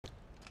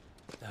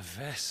The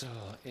vessel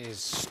is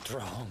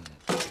strong.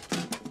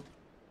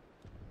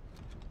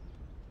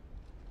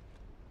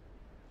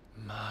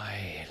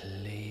 My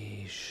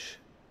liege.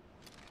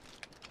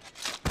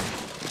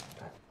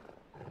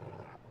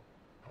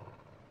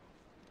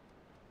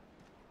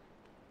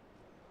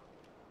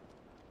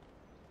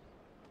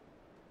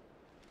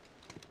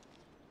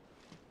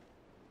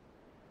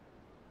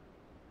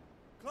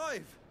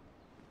 Clive!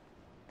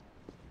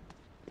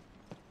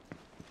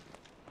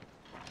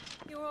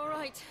 You're all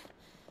right.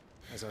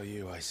 As are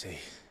you, I see.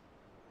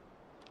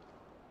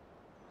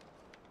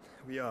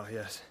 We are,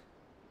 yes.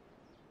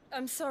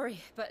 I'm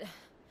sorry, but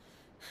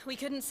we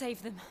couldn't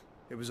save them.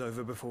 It was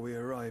over before we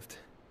arrived.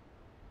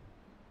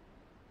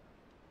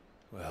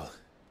 Well,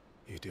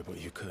 you did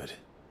what you could.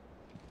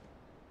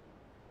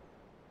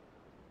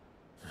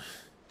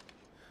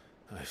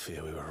 I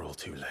fear we were all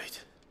too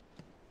late.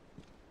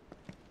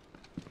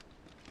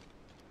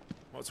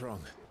 What's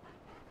wrong?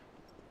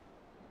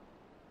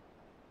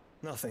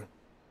 Nothing.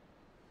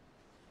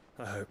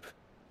 I hope.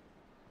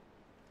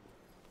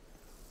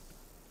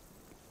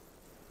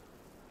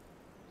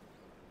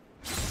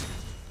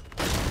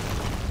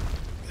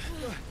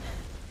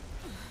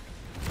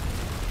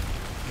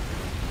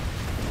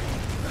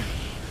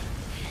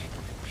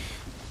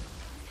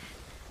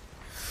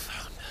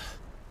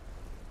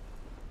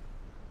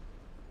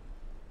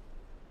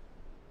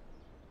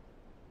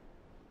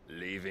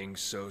 Leaving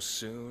so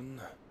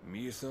soon,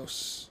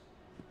 Mythos?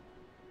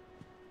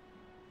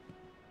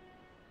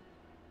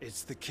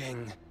 It's the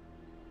king.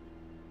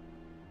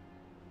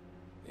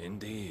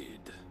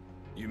 Indeed.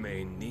 You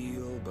may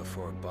kneel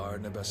before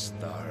Barnabas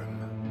Tharm,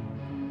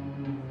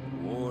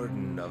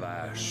 Warden of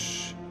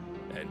Ash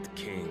and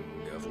King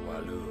of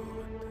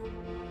Waloed.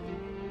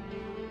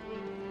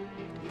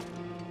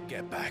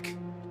 Get back.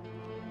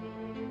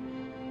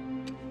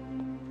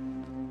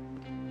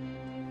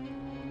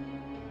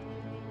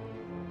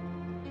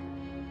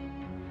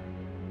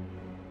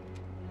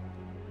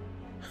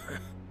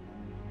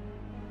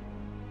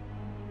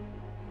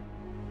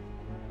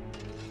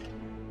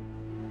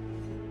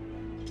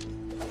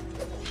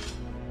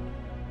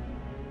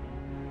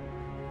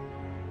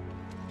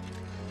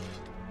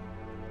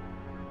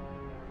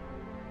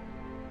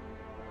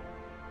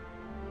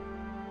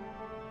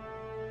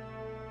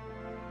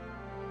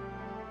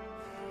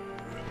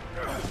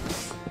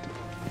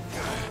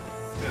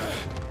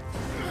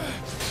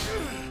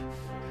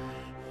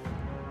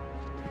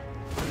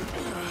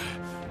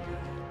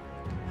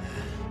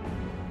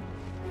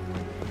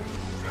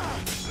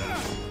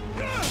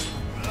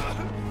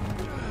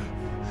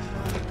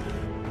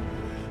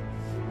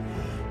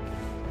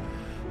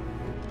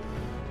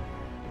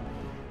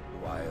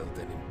 Wild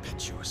and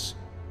impetuous.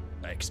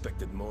 I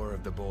expected more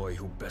of the boy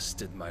who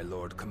bested my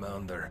Lord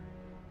Commander.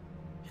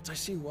 Yet I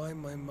see why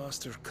my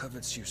master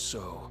covets you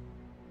so.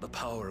 The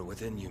power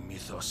within you,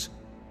 Mythos.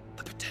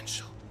 The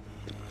potential.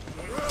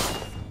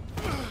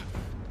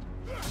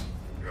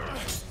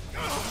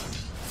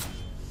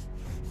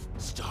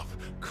 Stop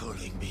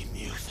calling me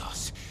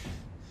Mythos.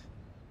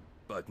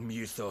 But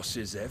Mythos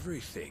is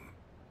everything.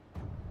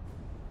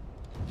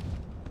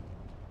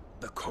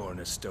 The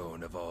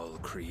cornerstone of all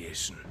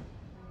creation.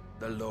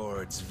 The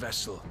Lord's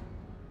vessel.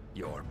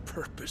 Your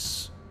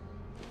purpose.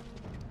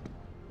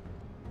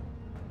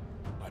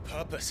 My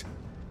purpose?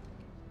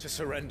 To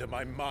surrender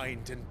my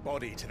mind and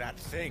body to that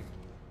thing.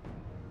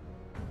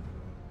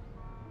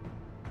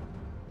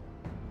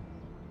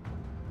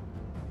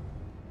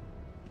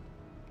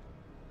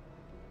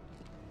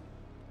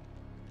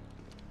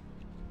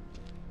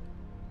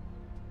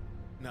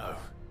 No,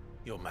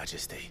 Your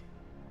Majesty.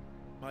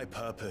 My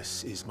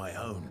purpose is my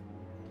own.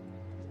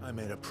 I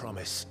made a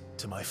promise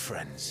to my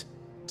friends,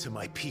 to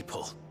my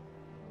people.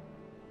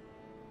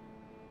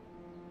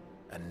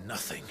 And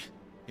nothing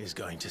is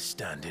going to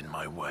stand in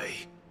my way.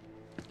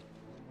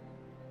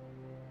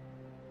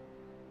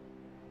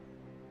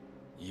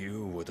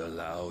 You would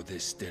allow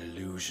this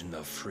delusion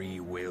of free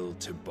will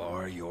to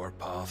bar your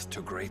path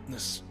to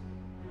greatness?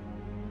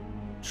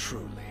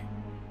 Truly,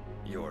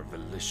 your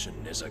volition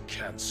is a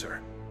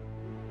cancer,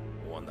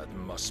 one that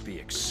must be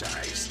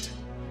excised.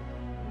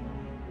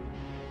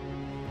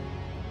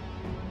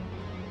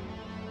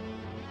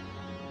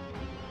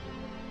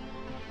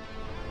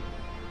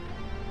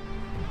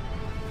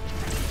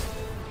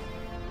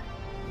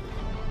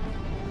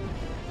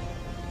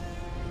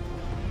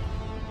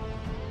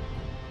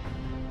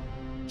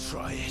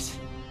 Try it.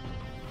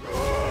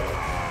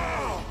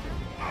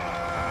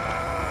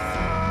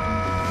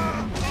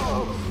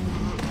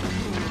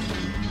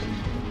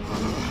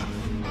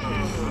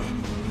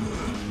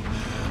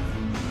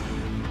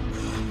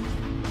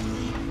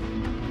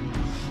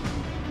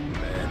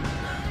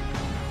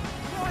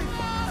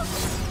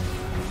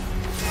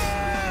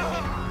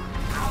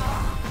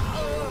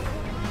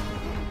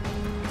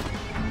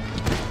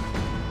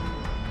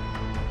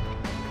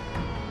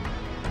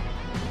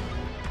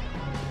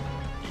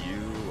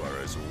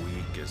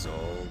 As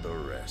all the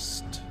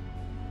rest.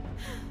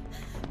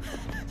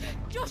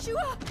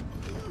 Joshua!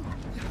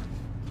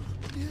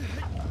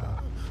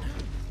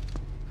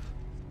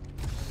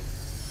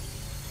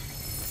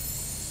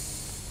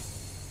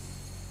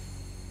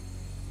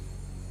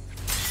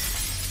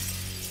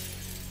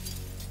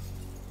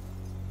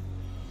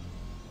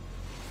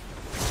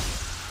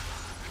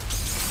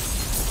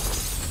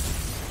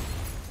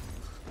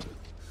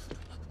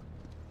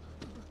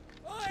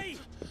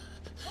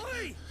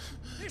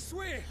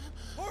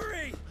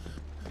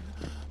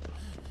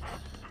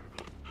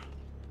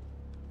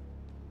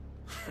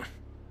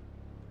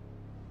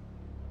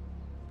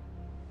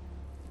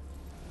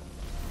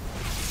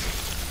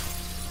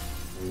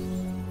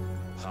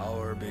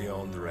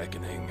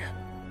 reckoning,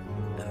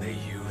 and they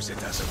use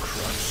it as a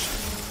crutch.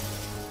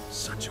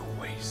 Such a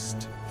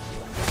waste.